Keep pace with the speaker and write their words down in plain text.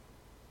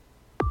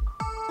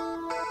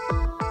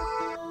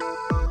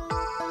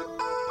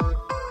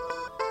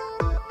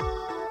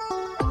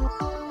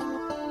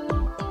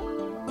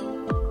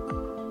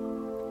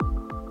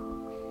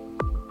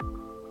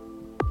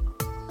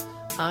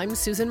I'm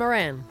Susan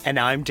Moran. And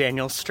I'm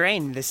Daniel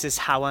Strain. This is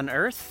How on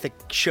Earth, the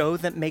show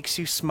that makes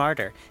you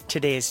smarter.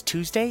 Today is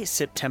Tuesday,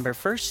 September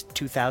 1st,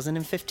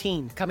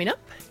 2015. Coming up,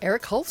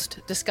 Eric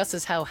Hulst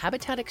discusses how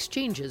habitat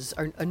exchanges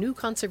are a new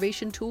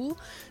conservation tool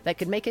that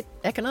could make it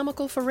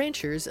economical for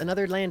ranchers and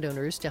other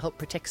landowners to help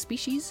protect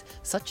species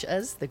such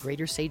as the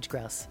greater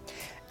sage-grouse.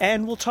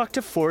 And we'll talk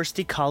to forest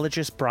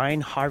ecologist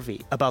Brian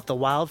Harvey about the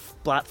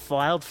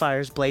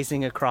wildfires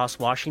blazing across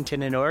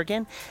Washington and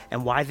Oregon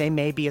and why they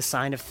may be a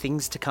sign of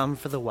things to come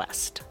for the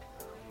West.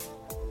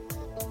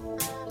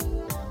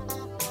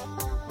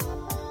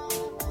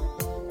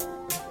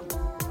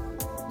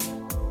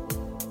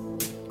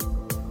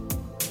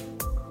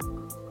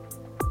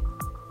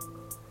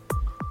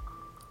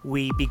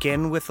 We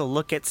begin with a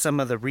look at some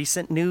of the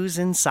recent news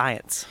in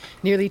science.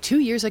 Nearly 2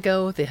 years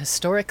ago, the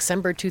historic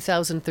December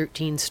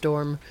 2013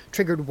 storm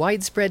triggered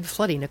widespread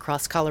flooding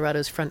across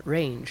Colorado's Front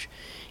Range.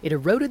 It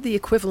eroded the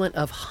equivalent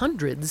of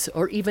hundreds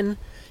or even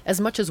as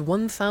much as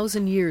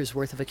 1,000 years'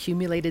 worth of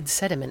accumulated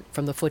sediment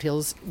from the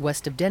foothills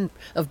west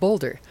of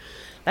Boulder.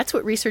 That's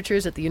what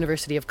researchers at the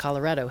University of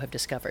Colorado have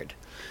discovered.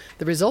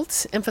 The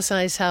results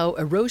emphasize how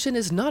erosion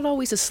is not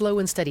always a slow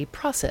and steady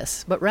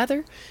process, but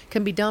rather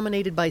can be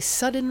dominated by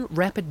sudden,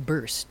 rapid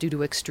bursts due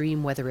to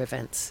extreme weather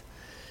events.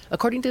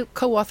 According to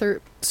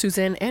co-author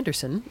Suzanne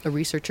Anderson, a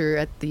researcher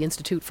at the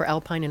Institute for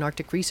Alpine and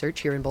Arctic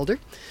Research here in Boulder,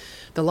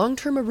 the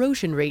long-term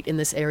erosion rate in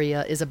this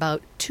area is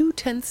about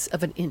 0.2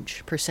 of an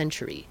inch per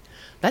century.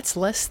 That's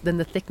less than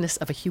the thickness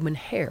of a human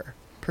hair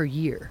per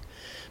year.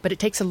 But it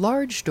takes a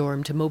large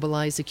storm to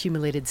mobilize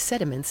accumulated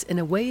sediments in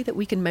a way that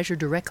we can measure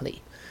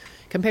directly.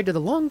 Compared to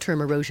the long-term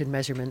erosion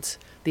measurements,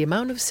 the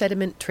amount of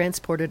sediment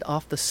transported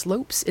off the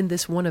slopes in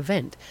this one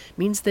event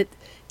means that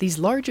these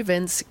large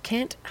events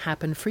can't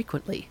happen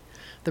frequently.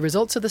 The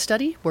results of the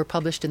study were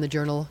published in the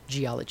journal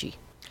Geology.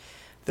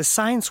 The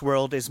science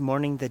world is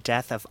mourning the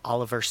death of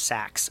Oliver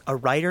Sacks, a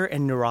writer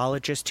and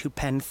neurologist who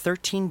penned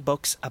 13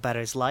 books about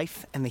his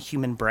life and the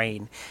human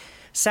brain.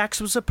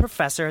 Sacks was a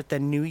professor at the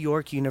New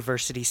York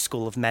University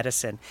School of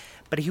Medicine,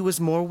 but he was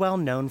more well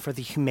known for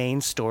the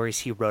humane stories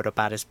he wrote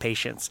about his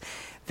patients.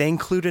 They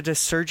included a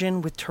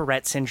surgeon with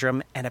Tourette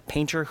syndrome and a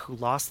painter who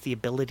lost the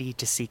ability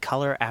to see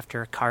color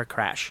after a car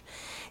crash.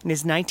 In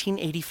his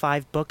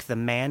 1985 book, The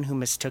Man Who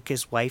Mistook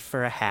His Wife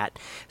for a Hat,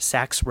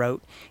 Sacks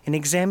wrote, "In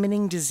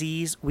examining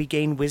disease, we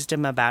gain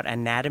wisdom about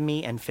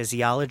anatomy and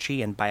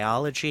physiology and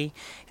biology.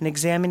 In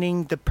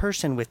examining the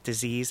person with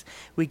disease,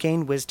 we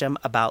gain wisdom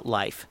about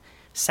life."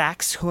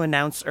 Sacks, who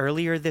announced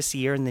earlier this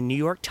year in the New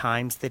York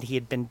Times that he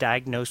had been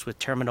diagnosed with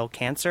terminal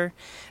cancer,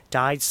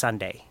 died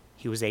Sunday.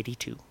 He was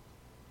 82.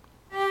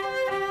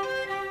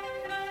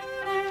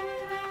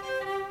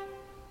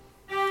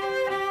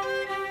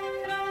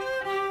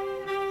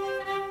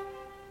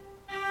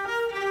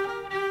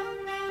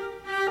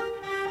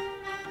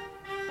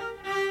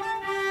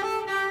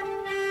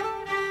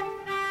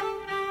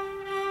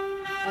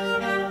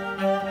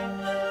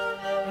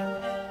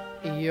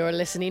 You're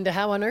listening to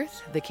How on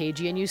Earth, the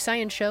KGNU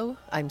Science Show.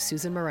 I'm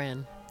Susan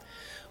Moran.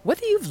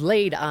 Whether you've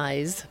laid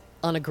eyes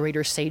on a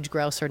greater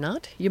sage-grouse or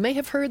not, you may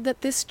have heard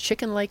that this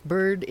chicken-like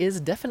bird is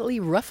definitely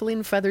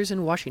ruffling feathers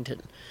in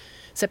Washington.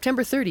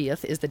 September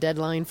 30th is the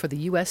deadline for the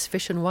U.S.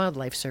 Fish and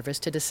Wildlife Service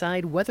to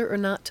decide whether or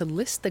not to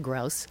list the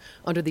grouse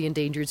under the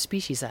Endangered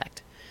Species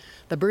Act.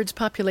 The bird's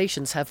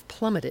populations have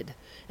plummeted,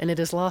 and it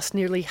has lost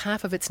nearly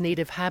half of its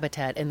native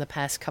habitat in the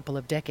past couple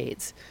of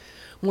decades.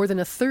 More than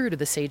a third of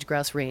the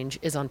sage-grouse range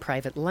is on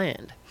private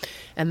land.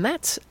 And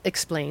that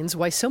explains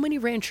why so many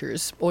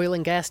ranchers, oil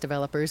and gas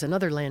developers, and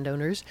other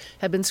landowners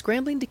have been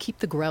scrambling to keep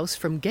the grouse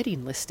from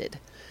getting listed.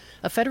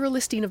 A federal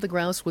listing of the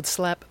grouse would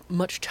slap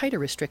much tighter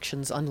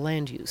restrictions on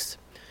land use.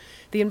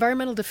 The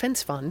Environmental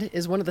Defense Fund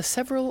is one of the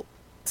several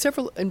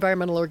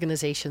environmental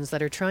organizations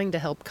that are trying to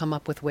help come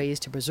up with ways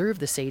to preserve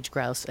the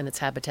sage-grouse and its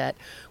habitat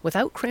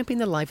without cramping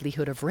the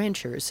livelihood of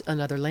ranchers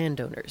and other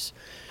landowners.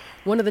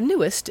 One of the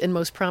newest and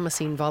most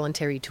promising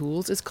voluntary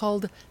tools is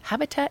called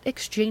habitat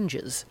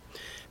exchanges.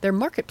 They're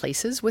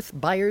marketplaces with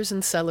buyers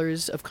and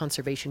sellers of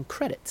conservation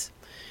credits.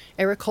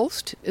 Eric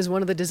Hulst is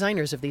one of the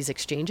designers of these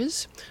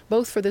exchanges,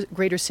 both for the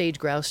greater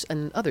sage-grouse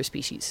and other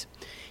species.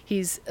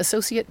 He's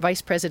Associate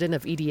Vice President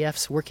of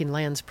EDF's Working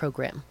Lands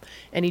Program,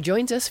 and he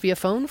joins us via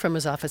phone from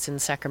his office in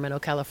Sacramento,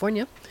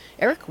 California.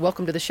 Eric,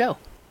 welcome to the show.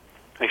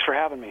 Thanks for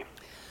having me.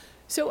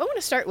 So I want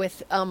to start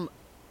with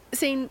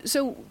saying,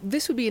 so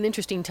this would be an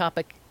interesting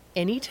topic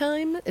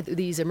anytime,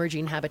 these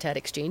emerging habitat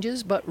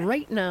exchanges, but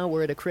right now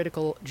we're at a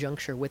critical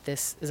juncture with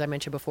this, as I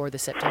mentioned before, the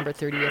September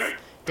 30th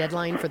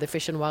deadline for the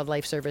Fish and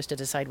Wildlife Service to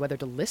decide whether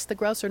to list the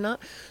grouse or not.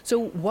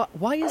 So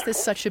why is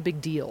this such a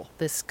big deal,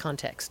 this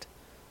context?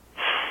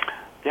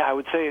 Yeah, I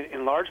would say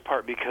in large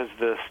part because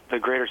the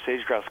greater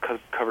sage-grouse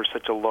covers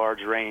such a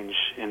large range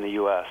in the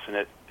U.S., and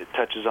it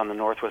touches on the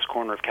northwest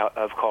corner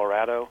of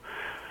Colorado.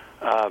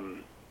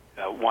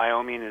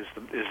 Wyoming is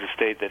the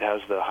state that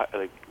has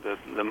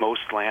the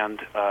most land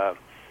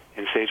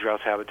in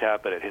sage-grouse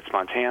habitat, but it hits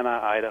Montana,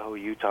 Idaho,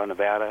 Utah,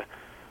 Nevada,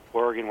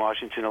 Oregon,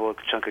 Washington, a little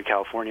chunk of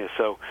California.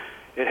 So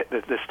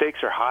the stakes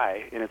are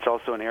high, and it's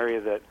also an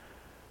area that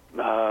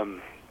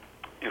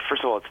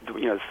first of all,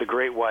 it's the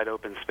great wide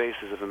open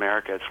spaces of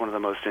America. It's one of the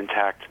most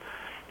intact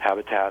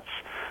habitats,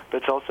 but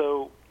it's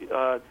also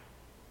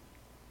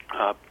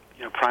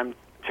prime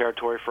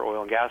territory for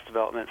oil and gas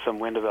development, some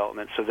wind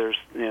development. So there's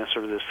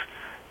sort of this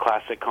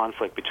classic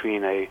conflict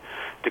between a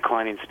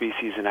declining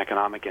species and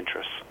economic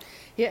interests.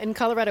 Yeah, in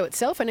Colorado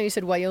itself, I know you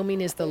said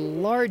Wyoming is the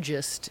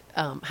largest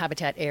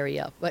habitat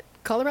area, but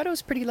Colorado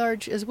is pretty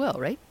large as well,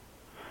 right?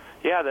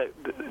 Yeah,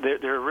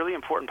 there are really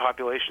important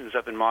populations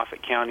up in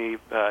Moffat County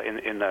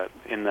in the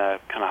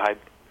kind of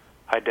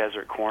high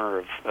desert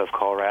corner of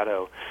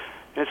Colorado.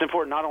 And it's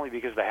important not only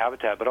because of the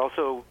habitat, but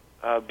also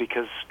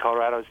because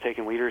Colorado has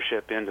taken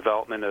leadership in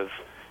development of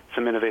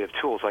some innovative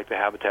tools like the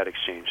Habitat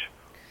Exchange.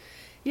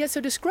 Yeah,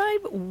 so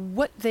describe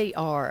what they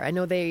are. I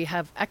know they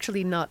have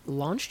actually not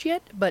launched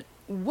yet, but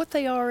what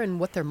they are and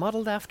what they're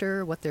modeled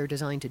after, what they're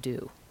designed to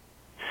do.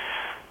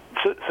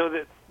 So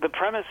the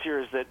premise here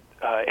is that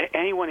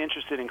anyone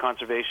interested in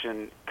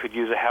conservation could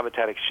use a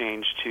Habitat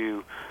Exchange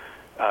to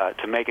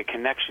make a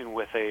connection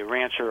with a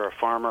rancher or a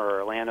farmer or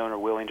a landowner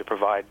willing to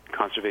provide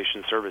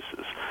conservation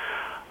services.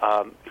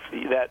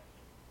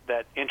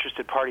 That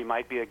interested party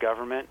might be a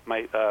government,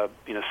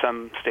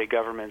 some state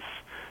governments.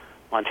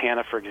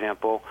 Montana, for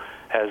example,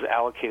 has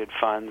allocated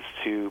funds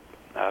to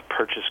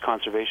purchase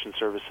conservation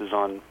services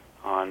on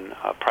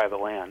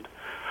private land.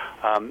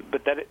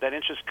 But that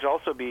interest could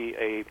also be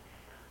a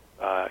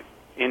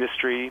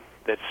industry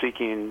that's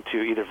seeking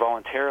to either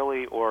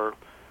voluntarily or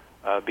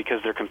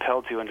because they're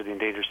compelled to under the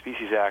Endangered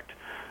Species Act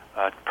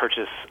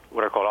purchase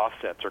what are called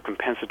offsets or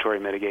compensatory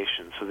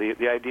mitigation. So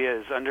the idea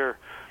is under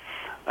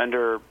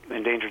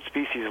endangered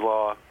species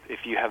law, if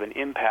you have an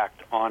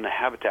impact on the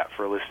habitat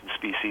for a listed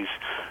species,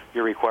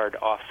 you're required to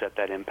offset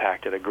that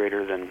impact at a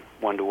greater than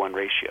 1-to-1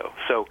 ratio.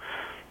 So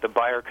the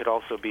buyer could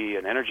also be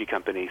an energy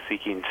company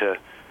seeking to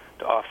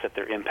offset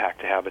their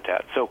impact to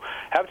habitat. So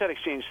Habitat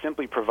Exchange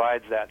simply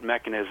provides that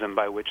mechanism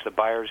by which the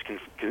buyers can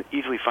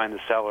easily find the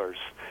sellers,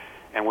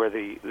 and where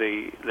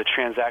the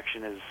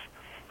transaction is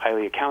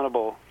highly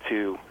accountable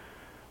to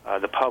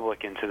the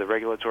public and to the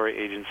regulatory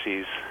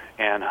agencies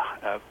and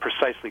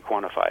precisely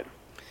quantified.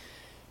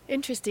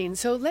 Interesting.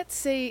 So let's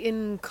say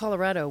in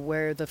Colorado,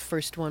 where the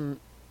first one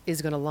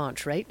is going to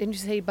launch, right? Didn't you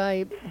say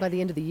by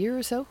the end of the year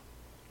or so?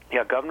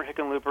 Yeah, Governor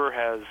Hickenlooper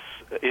has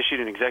issued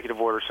an executive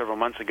order several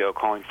months ago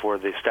calling for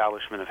the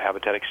establishment of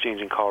Habitat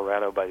Exchange in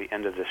Colorado by the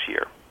end of this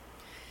year.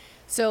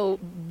 So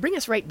bring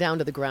us right down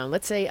to the ground.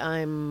 Let's say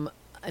I'm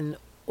an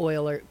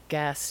oil or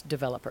gas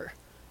developer,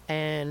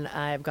 and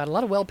I've got a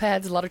lot of well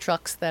pads, a lot of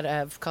trucks that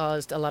have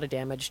caused a lot of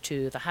damage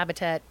to the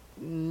habitat,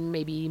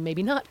 maybe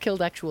not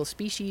killed actual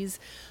species.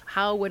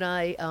 How would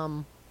I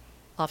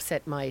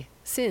offset my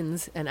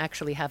sins and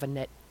actually have a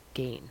net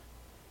gain?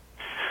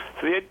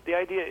 So the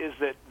idea is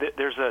that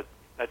there's a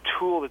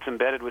tool that's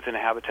embedded within a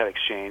Habitat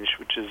Exchange,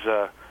 which is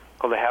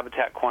called the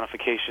Habitat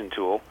Quantification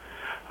Tool.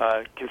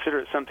 Consider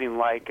it something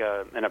like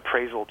an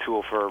appraisal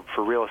tool for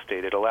real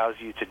estate. It allows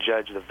you to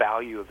judge the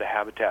value of the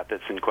habitat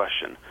that's in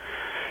question.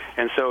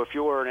 And so if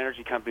you're an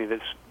energy company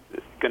that's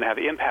going to have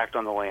impact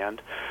on the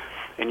land,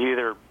 and you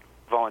either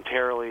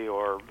voluntarily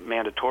or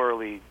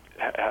mandatorily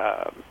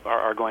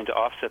are going to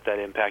offset that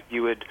impact,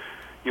 you would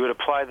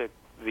apply the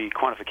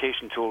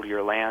quantification tool to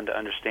your land to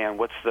understand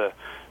what's the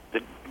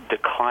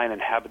decline in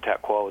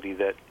habitat quality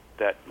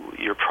that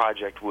your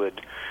project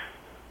would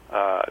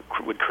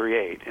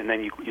create, and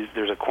then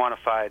there's a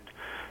quantified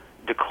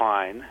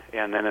decline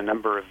and then a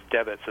number of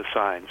debits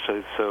assigned.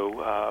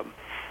 So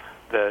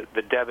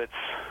the debits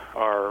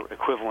are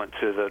equivalent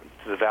to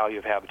the value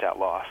of habitat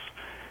loss,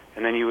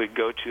 and then you would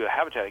go to a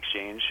Habitat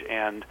Exchange,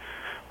 and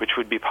which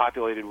would be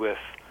populated with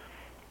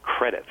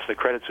credits. The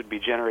credits would be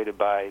generated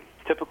by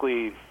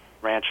typically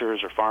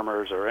ranchers or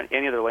farmers or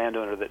any other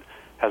landowner that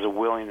has a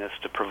willingness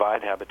to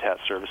provide habitat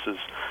services,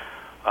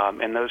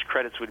 and those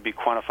credits would be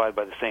quantified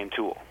by the same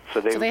tool. So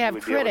they have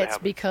credits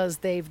because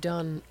they've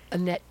done a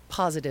net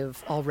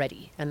positive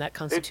already, and that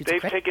constitutes a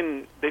credit?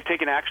 They've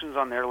taken actions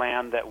on their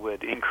land that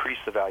would increase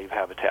the value of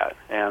habitat,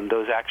 and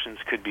those actions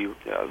could be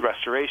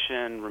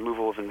restoration,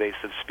 removal of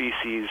invasive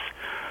species.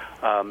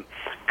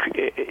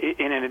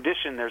 In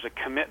addition, there's a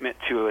commitment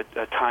to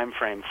a time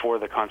frame for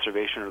the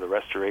conservation or the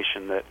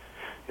restoration that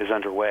is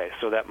underway.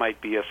 So that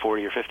might be a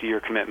 40 or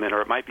 50-year commitment,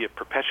 or it might be a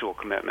perpetual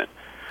commitment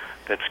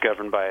that's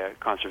governed by a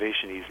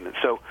conservation easement.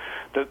 So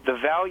the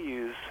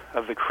values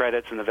of the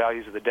credits and the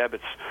values of the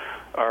debits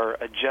are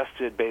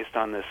adjusted based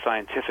on the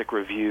scientific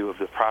review of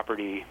the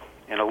property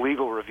and a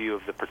legal review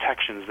of the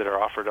protections that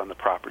are offered on the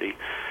property.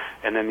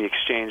 And then the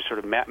exchange sort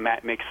of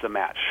makes the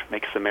match,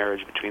 makes the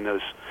marriage between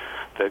those,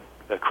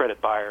 the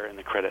credit buyer and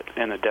the credit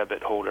and the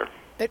debit holder.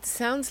 It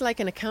sounds like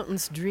an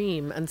accountant's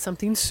dream and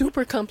something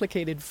super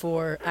complicated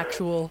for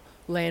actual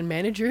land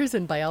managers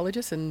and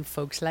biologists and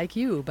folks like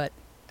you, but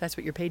that's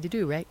what you're paid to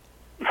do, right?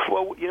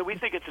 Well, we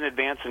think it's an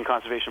advance in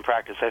conservation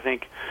practice. I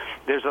think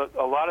there's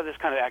a lot of this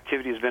kind of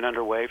activity has been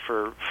underway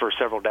for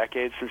several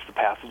decades since the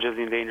passage of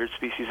the Endangered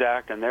Species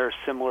Act, and there are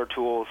similar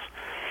tools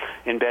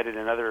embedded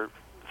in other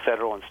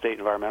federal and state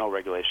environmental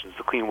regulations.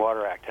 The Clean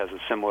Water Act has a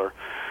similar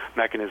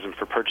mechanism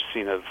for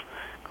purchasing of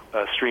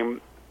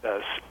stream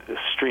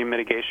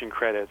mitigation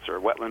credits or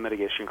wetland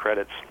mitigation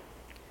credits.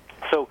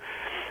 So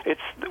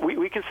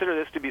we consider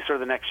this to be sort of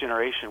the next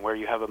generation, where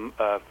you have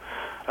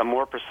a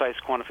more precise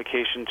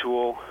quantification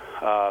tool,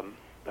 a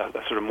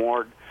sort of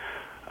more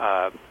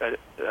a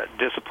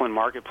disciplined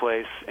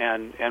marketplace,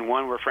 and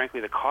one where, frankly,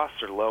 the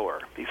costs are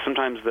lower.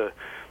 Sometimes the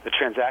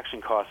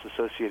transaction costs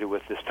associated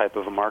with this type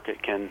of a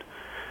market can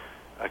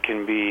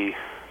be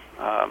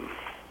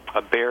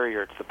a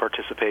barrier to the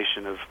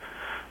participation of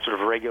sort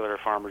of regular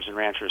farmers and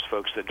ranchers,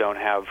 folks that don't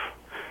have,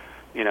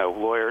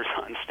 lawyers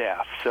on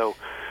staff. So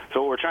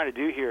what we're trying to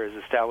do here is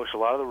establish a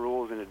lot of the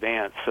rules in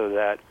advance so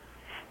that,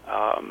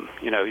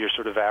 your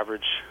sort of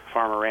average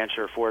farmer,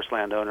 rancher, forest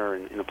landowner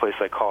in a place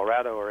like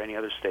Colorado or any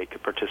other state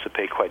could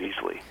participate quite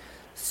easily.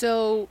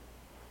 So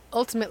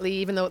ultimately,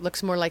 even though it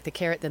looks more like the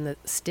carrot than the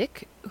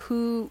stick,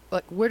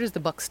 where does the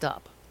buck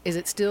stop? Is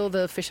it still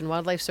the Fish and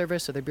Wildlife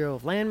Service or the Bureau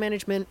of Land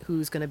Management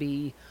who's going to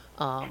be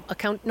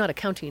not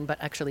accounting, but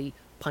actually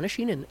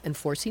punishing and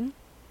enforcing?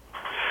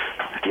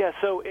 Yeah,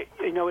 so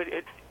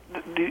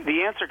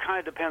the answer kind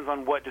of depends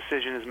on what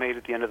decision is made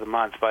at the end of the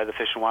month by the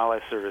Fish and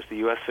Wildlife Service, the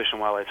U.S. Fish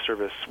and Wildlife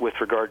Service, with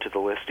regard to the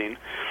listing.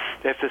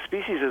 If the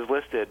species is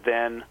listed,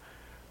 then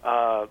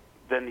the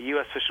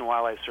U.S. Fish and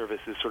Wildlife Service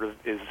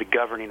is the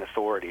governing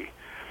authority.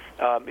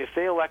 If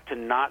they elect to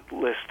not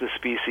list the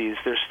species,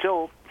 there's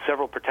still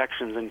several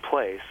protections in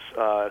place.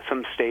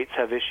 Some states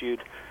have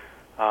issued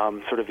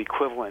sort of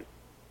equivalent,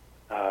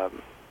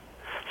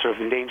 sort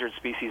of Endangered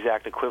Species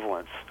Act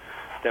equivalents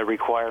that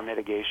require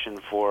mitigation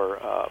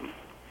for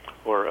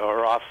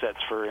or offsets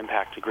for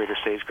impact to greater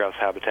sage-grouse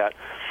habitat.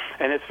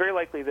 And it's very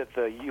likely that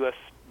the U.S.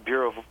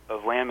 Bureau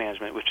of Land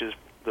Management, which is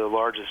the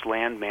largest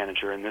land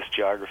manager in this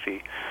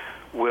geography,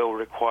 will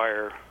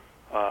require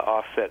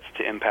offsets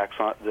to impacts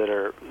that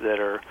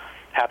are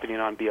happening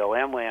on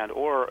BLM land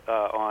or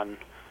on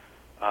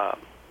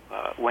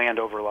land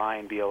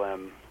overlying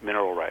BLM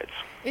mineral rights.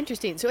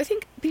 Interesting. So I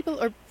think people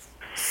are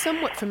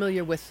somewhat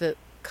familiar with the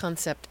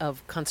concept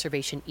of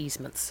conservation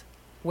easements,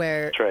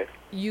 where That's right.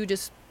 You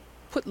just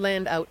put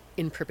land out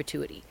in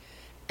perpetuity.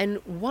 And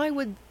why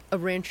would a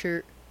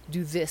rancher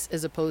do this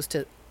as opposed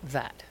to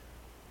that?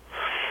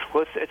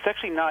 Well, it's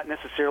actually not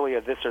necessarily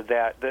a this or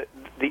that.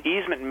 The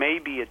easement may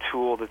be a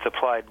tool that's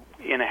applied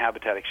in a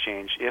habitat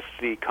exchange if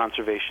the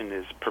conservation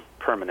is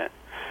permanent.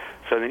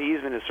 So an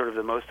easement is sort of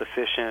the most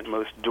efficient,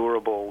 most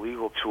durable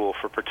legal tool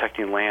for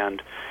protecting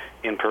land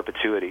in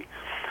perpetuity.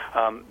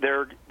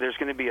 There's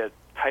going to be a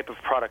type of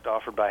product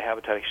offered by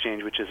habitat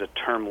exchange, which is a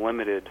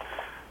term-limited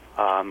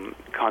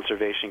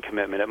conservation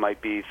commitment. It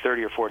might be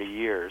 30 or 40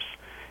 years,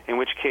 in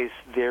which case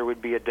there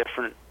would be a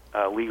different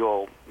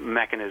legal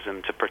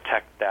mechanism to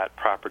protect that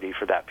property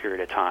for that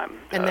period of time.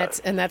 And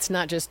that's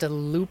not just a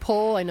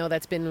loophole. I know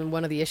that's been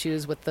one of the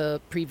issues with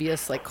the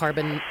previous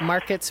carbon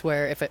markets,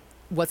 where if it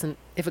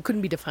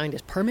couldn't be defined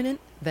as permanent,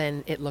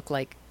 then it looked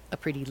like a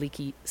pretty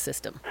leaky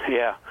system.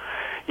 Yeah.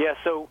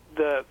 So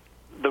the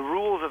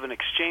rules of an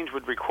exchange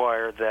would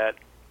require that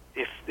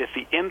if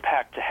the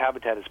impact to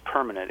habitat is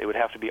permanent, it would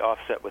have to be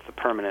offset with a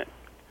permanent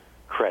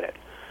credit.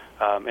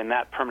 And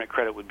that permanent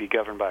credit would be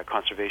governed by a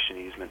conservation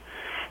easement.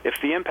 If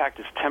the impact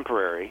is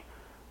temporary,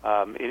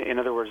 in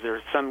other words,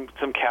 there's some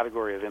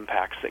category of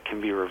impacts that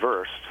can be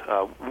reversed.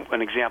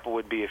 An example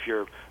would be if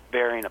you're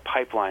burying a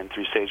pipeline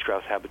through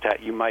sage-grouse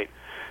habitat, you might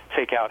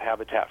take out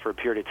habitat for a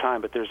period of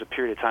time, but there's a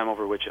period of time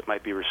over which it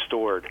might be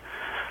restored.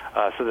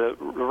 So the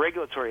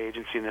regulatory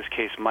agency in this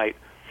case might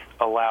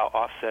allow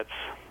offsets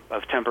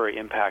of temporary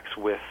impacts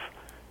with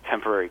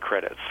temporary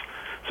credits.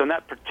 So in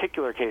that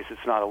particular case,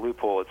 it's not a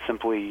loophole. It's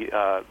simply,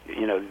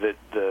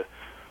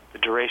 the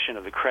duration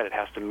of the credit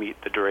has to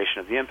meet the duration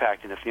of the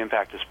impact, and if the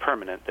impact is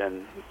permanent,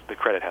 then the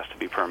credit has to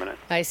be permanent.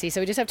 I see. So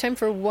we just have time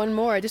for one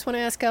more. I just want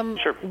to ask,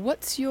 Sure.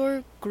 What's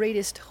your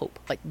greatest hope,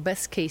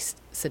 best case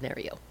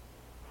scenario?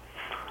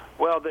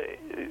 Well,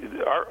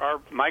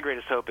 my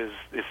greatest hope is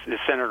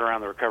centered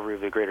around the recovery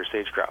of the greater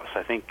sage-grouse.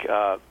 I think,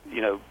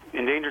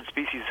 Endangered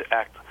Species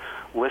Act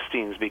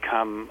listings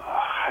become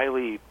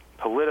highly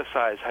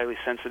politicized, highly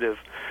sensitive.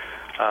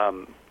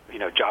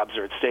 Jobs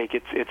are at stake.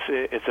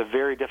 It's a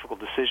very difficult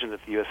decision that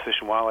the U.S. Fish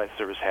and Wildlife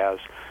Service has.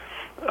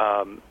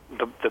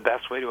 The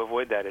best way to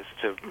avoid that is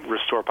to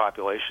restore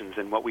populations.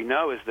 And what we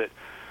know is that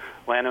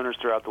landowners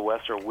throughout the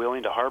West are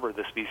willing to harbor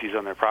the species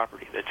on their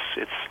property.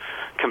 It's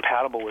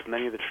compatible with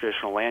many of the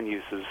traditional land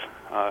uses,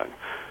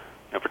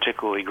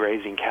 particularly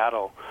grazing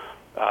cattle.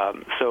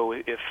 So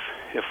if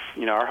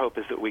our hope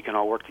is that we can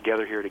all work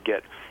together here to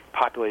get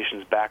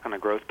populations back on a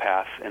growth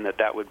path, and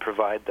that would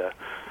provide the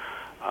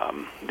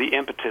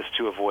impetus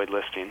to avoid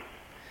listing.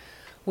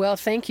 Well,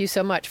 thank you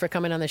so much for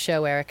coming on the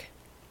show, Eric.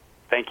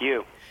 Thank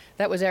you.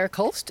 That was Eric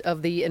Holst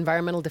of the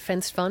Environmental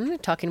Defense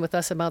Fund talking with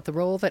us about the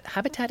role that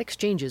habitat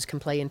exchanges can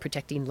play in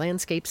protecting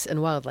landscapes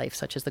and wildlife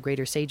such as the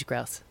greater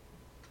sage-grouse.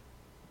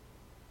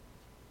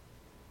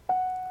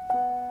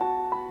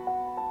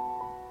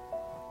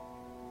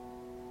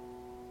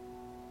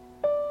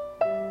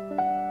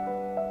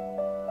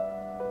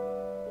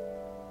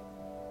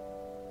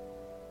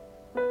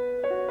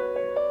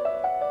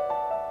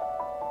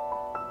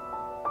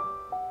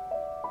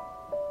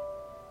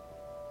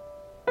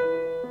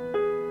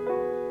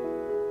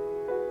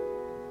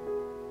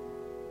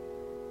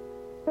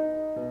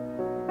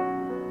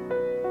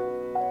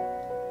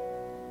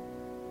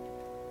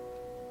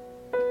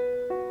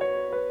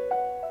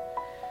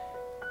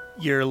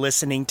 You're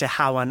listening to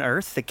How on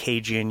Earth, the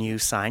KGNU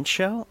Science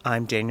Show.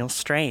 I'm Daniel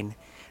Strain.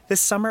 This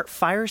summer,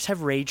 fires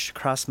have raged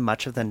across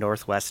much of the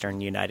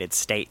northwestern United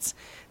States.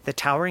 The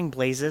towering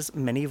blazes,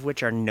 many of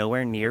which are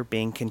nowhere near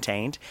being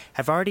contained,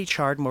 have already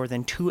charred more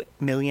than 2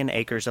 million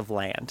acres of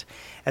land.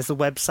 As the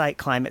website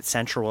Climate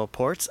Central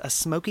reports, a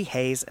smoky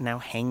haze now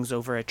hangs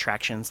over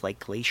attractions like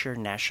Glacier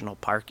National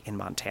Park in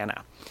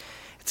Montana.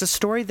 It's a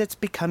story that's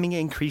becoming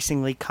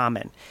increasingly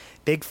common.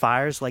 Big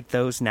fires like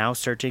those now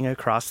surging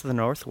across the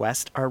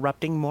Northwest are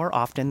erupting more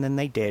often than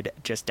they did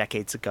just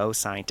decades ago,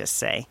 scientists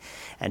say,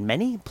 and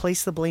many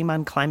place the blame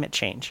on climate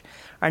change.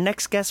 Our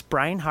next guest,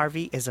 Brian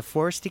Harvey, is a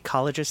forest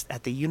ecologist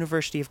at the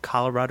University of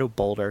Colorado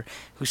Boulder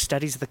who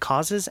studies the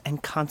causes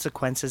and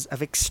consequences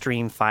of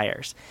extreme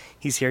fires.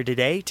 He's here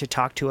today to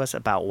talk to us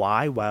about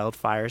why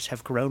wildfires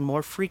have grown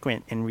more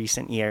frequent in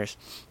recent years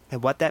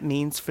and what that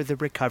means for the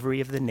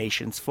recovery of the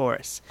nation's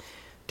forests.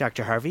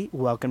 Dr. Harvey,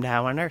 welcome to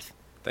How on Earth.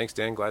 Thanks,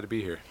 Dan. Glad to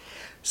be here.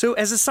 So,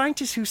 as a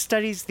scientist who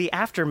studies the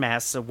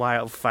aftermaths of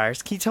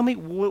wildfires, can you tell me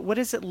what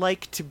is it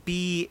like to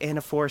be in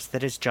a forest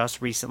that has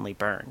just recently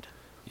burned?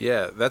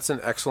 Yeah, that's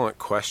an excellent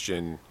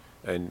question.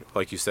 And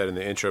like you said in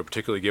the intro,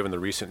 particularly given the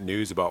recent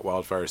news about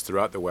wildfires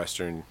throughout the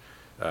western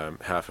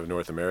half of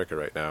North America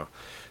right now.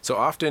 So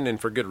often, and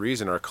for good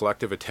reason, our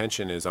collective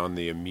attention is on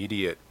the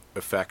immediate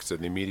effects and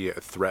the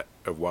immediate threat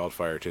of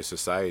wildfire to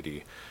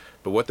society.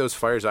 But what those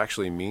fires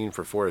actually mean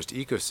for forest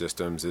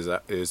ecosystems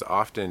is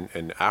often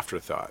an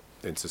afterthought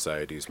in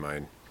society's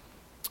mind.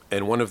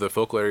 And one of the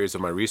focal areas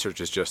of my research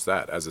is just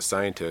that. As a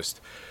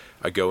scientist,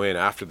 I go in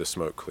after the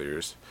smoke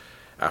clears,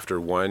 after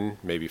 1,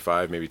 maybe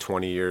 5, maybe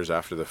 20 years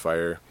after the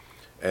fire,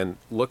 and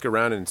look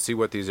around and see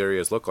what these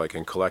areas look like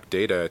and collect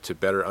data to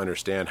better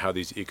understand how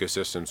these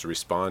ecosystems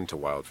respond to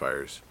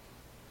wildfires.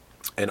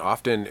 And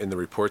often in the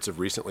reports of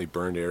recently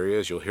burned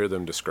areas, you'll hear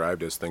them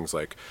described as things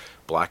like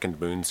blackened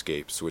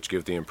moonscapes, which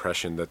give the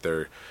impression that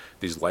they're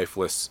these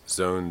lifeless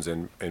zones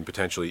and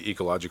potentially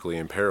ecologically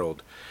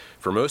imperiled.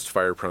 For most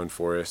fire-prone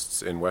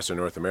forests in Western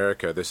North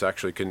America, this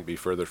actually couldn't be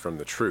further from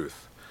the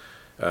truth.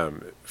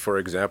 For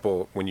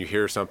example, when you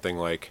hear something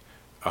like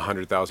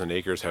 100,000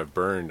 acres have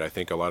burned, I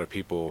think a lot of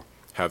people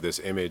have this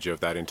image of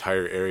that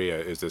entire area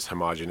is this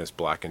homogeneous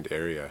blackened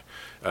area.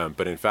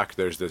 But in fact,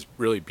 there's this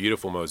really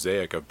beautiful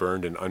mosaic of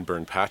burned and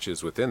unburned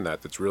patches within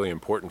that that's really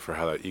important for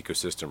how that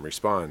ecosystem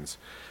responds.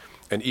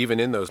 And even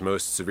in those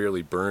most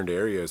severely burned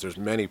areas, there's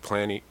many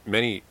plant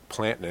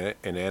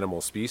and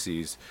animal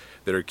species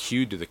that are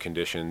cued to the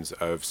conditions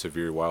of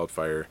severe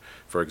wildfire.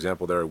 For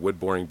example, there are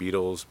wood-boring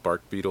beetles,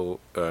 bark beetle,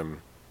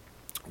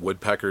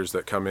 woodpeckers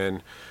that come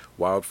in,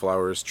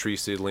 wildflowers, tree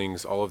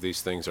seedlings, all of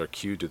these things are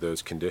cued to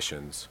those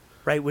conditions.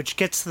 Right, which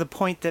gets to the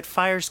point that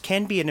fires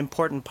can be an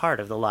important part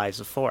of the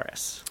lives of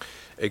forests.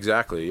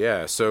 Exactly,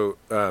 yeah. So,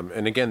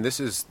 and again, this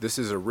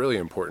is a really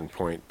important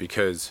point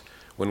because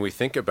when we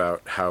think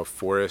about how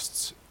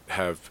forests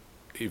have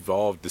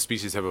evolved, the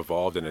species have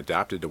evolved and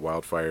adapted to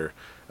wildfire,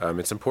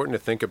 it's important to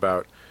think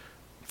about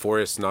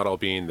forests not all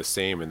being the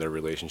same in their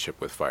relationship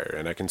with fire.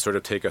 And I can sort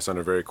of take us on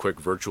a very quick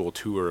virtual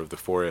tour of the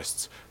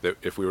forests that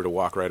if we were to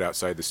walk right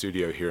outside the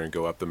studio here and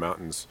go up the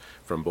mountains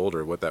from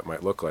Boulder, what that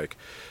might look like.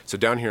 So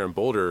down here in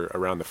Boulder,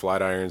 around the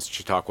Flatirons,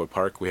 Chautauqua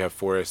Park, we have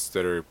forests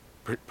that are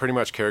pretty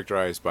much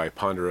characterized by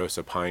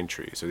ponderosa pine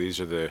trees. So these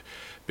are the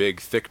big,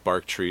 thick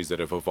bark trees that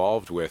have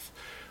evolved with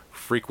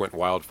frequent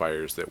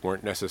wildfires that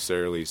weren't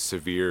necessarily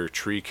severe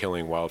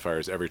tree-killing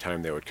wildfires every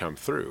time they would come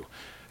through.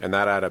 And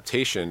that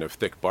adaptation of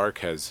thick bark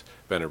has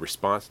been a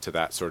response to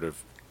that sort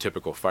of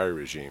typical fire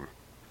regime.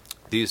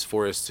 These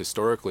forests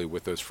historically,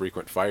 with those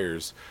frequent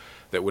fires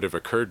that would have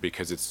occurred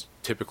because it's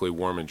typically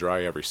warm and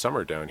dry every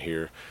summer down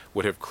here,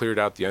 would have cleared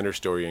out the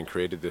understory and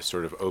created this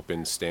sort of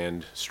open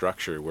stand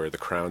structure where the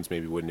crowns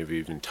maybe wouldn't have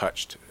even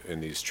touched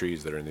in these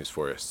trees that are in these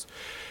forests.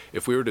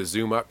 If we were to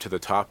zoom up to the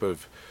top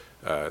of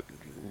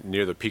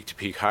near the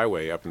peak-to-peak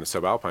highway up in the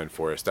subalpine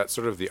forest, that's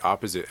sort of the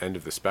opposite end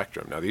of the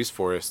spectrum. Now these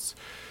forests,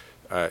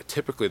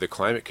 typically the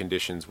climate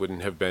conditions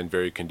wouldn't have been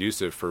very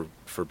conducive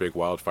for big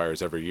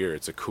wildfires every year.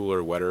 It's a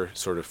cooler, wetter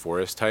sort of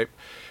forest type.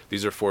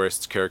 These are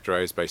forests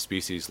characterized by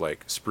species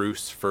like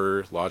spruce,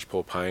 fir,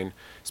 lodgepole pine,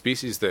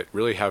 species that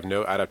really have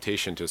no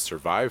adaptation to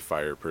survive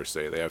fire per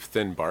se. They have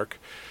thin bark,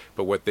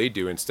 but what they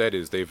do instead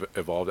is they've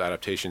evolved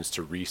adaptations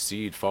to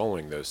reseed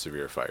following those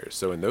severe fires.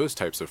 So in those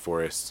types of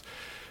forests,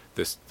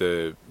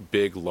 the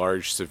big,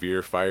 large,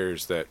 severe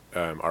fires that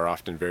are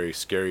often very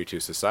scary to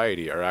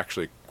society are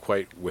actually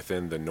quite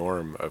within the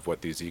norm of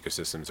what these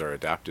ecosystems are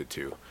adapted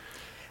to.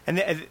 And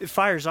the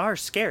fires are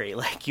scary,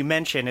 like you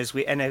mentioned, as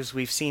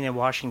we've seen in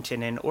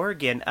Washington and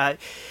Oregon.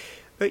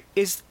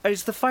 Is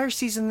the fire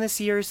season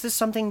this year? Is this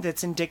something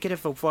that's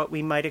indicative of what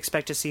we might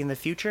expect to see in the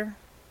future?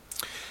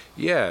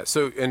 Yeah.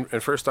 So, and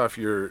first off,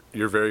 you're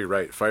very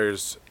right.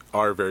 Fires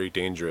are very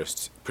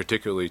dangerous,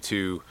 particularly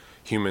to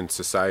human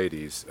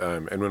societies.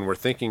 And when we're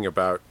thinking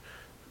about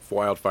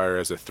wildfire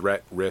as a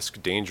threat,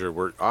 risk, danger,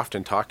 we're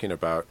often talking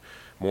about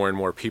more and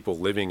more people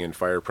living in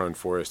fire-prone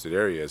forested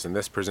areas. And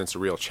this presents a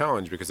real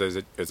challenge because,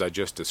 as I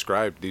just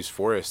described, these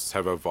forests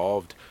have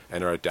evolved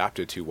and are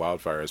adapted to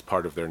wildfire as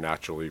part of their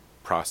naturally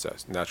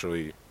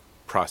naturally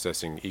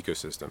processing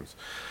ecosystems.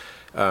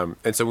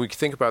 And so we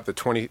think about the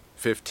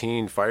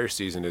 2015 fire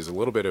season as a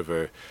little bit of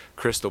a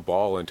crystal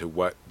ball into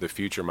what the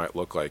future might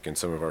look like in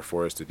some of our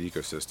forested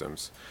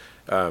ecosystems.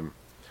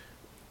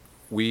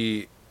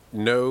 We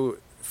know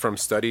from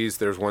studies,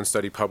 there's one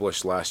study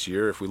published last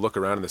year. If we look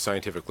around in the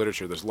scientific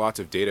literature, there's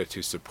lots of data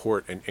to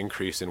support an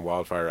increase in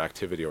wildfire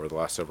activity over the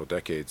last several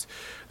decades.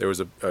 There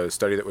was a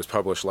study that was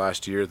published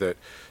last year that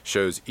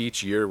shows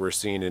each year we're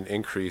seeing an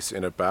increase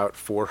in about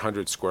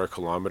 400 square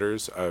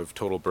kilometers of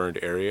total burned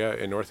area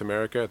in North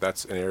America.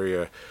 That's an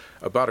area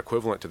about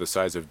equivalent to the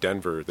size of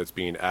Denver that's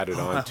being added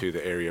on to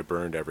the area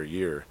burned every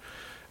year.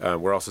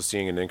 We're also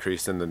seeing an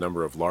increase in the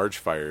number of large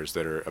fires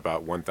that are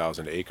about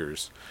 1,000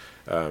 acres.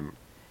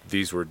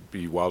 These would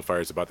be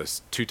wildfires about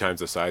 2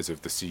 times the size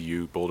of the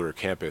CU Boulder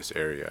campus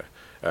area.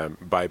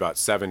 By about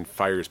 7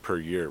 fires per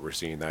year, we're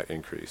seeing that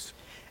increase.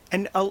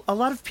 And a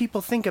lot of people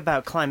think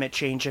about climate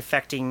change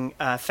affecting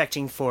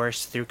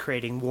forests through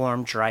creating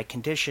warm, dry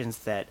conditions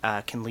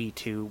that can lead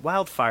to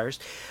wildfires.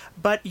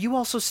 But you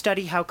also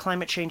study how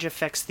climate change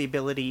affects the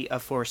ability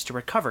of forests to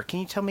recover. Can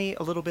you tell me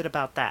a little bit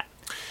about that?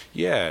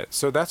 Yeah,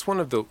 so that's one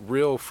of the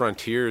real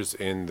frontiers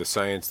in the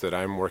science that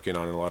I'm working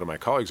on and a lot of my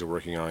colleagues are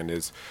working on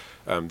is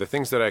the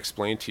things that I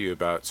explained to you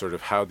about sort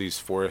of how these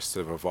forests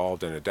have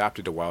evolved and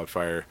adapted to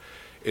wildfire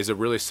is a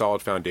really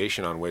solid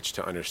foundation on which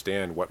to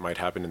understand what might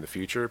happen in the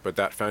future, but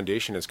that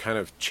foundation is kind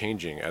of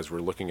changing as we're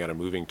looking at a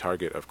moving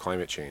target of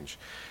climate change.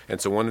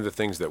 And so one of the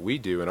things that we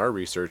do in our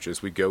research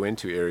is we go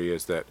into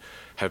areas that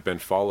have been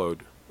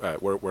followed,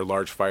 where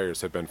large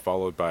fires have been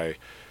followed by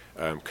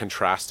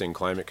contrasting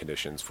climate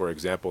conditions. For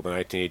example, the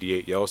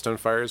 1988 Yellowstone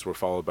fires were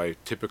followed by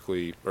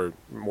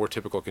more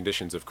typical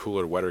conditions of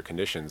cooler, wetter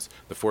conditions.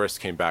 The forests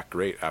came back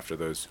great after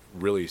those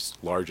really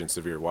large and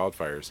severe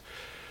wildfires.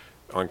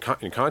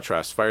 In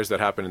contrast, fires that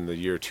happened in the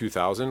year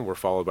 2000 were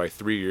followed by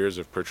 3 years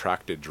of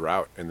protracted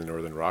drought in the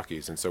northern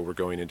Rockies. And so we're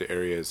going into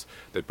areas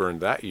that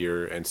burned that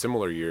year and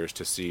similar years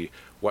to see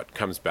what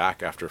comes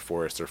back after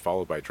forests are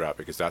followed by drought,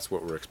 because that's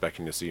what we're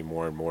expecting to see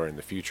more and more in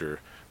the future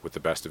with the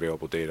best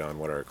available data on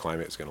what our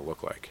climate is going to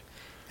look like.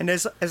 And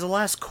as a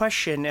last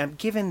question,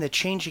 given the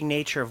changing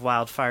nature of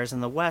wildfires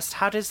in the West,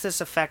 how does this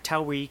affect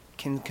how we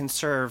can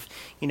conserve,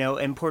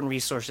 important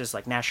resources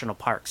like national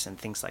parks and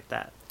things like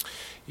that?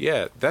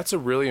 Yeah, that's a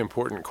really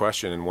important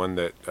question, and one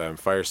that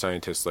fire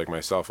scientists like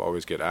myself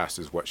always get asked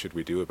is what should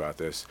we do about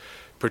this?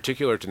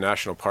 Particular to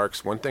national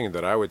parks, one thing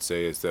that I would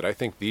say is that I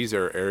think these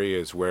are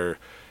areas where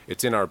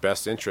it's in our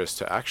best interest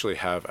to actually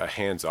have a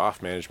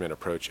hands-off management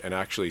approach and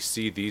actually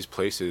see these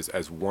places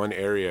as one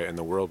area in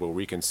the world where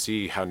we can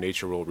see how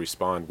nature will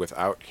respond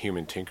without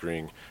human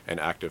tinkering and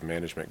active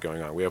management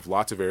going on. We have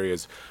lots of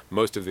areas,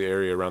 most of the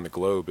area around the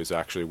globe is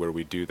actually where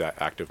we do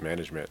that active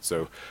management.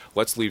 So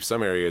let's leave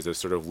some areas as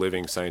sort of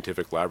living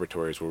scientific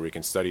laboratories where we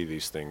can study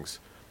these things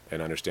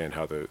and understand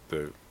how the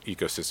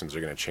ecosystems are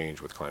going to change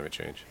with climate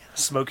change.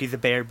 Smokey the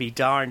Bear be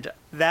darned.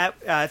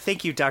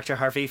 Thank you, Dr.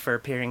 Harvey, for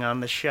appearing on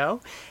the show.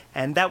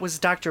 And that was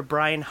Dr.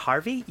 Brian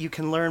Harvey. You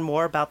can learn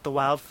more about the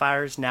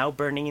wildfires now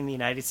burning in the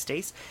United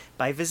States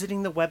by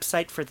visiting the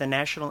website for the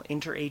National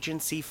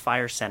Interagency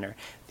Fire Center.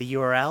 The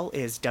URL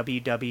is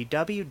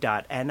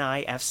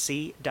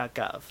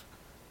www.nifc.gov.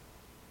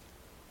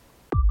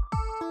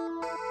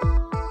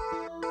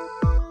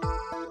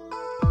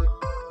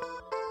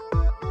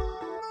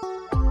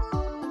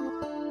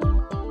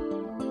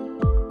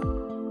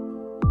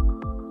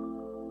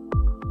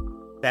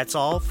 That's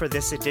all for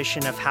this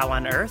edition of How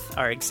on Earth.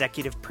 Our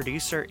executive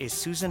producer is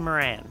Susan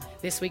Moran.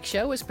 This week's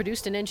show was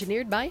produced and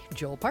engineered by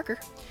Joel Parker.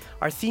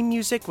 Our theme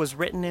music was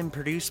written and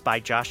produced by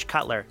Josh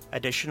Cutler.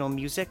 Additional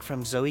music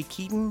from Zoe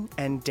Keaton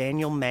and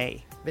Daniel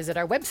May. Visit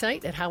our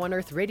website at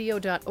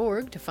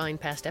howonearthradio.org to find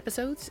past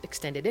episodes,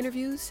 extended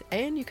interviews,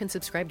 and you can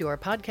subscribe to our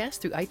podcast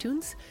through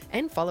iTunes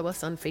and follow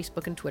us on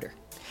Facebook and Twitter.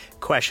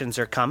 Questions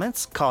or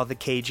comments? Call the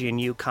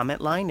KGNU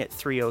comment line at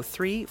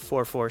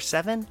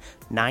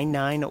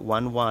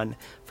 303-447-9911.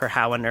 For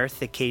How on Earth,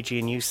 the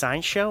KGNU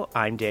Science Show,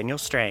 I'm Daniel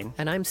Strain.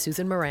 And I'm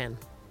Susan Moran.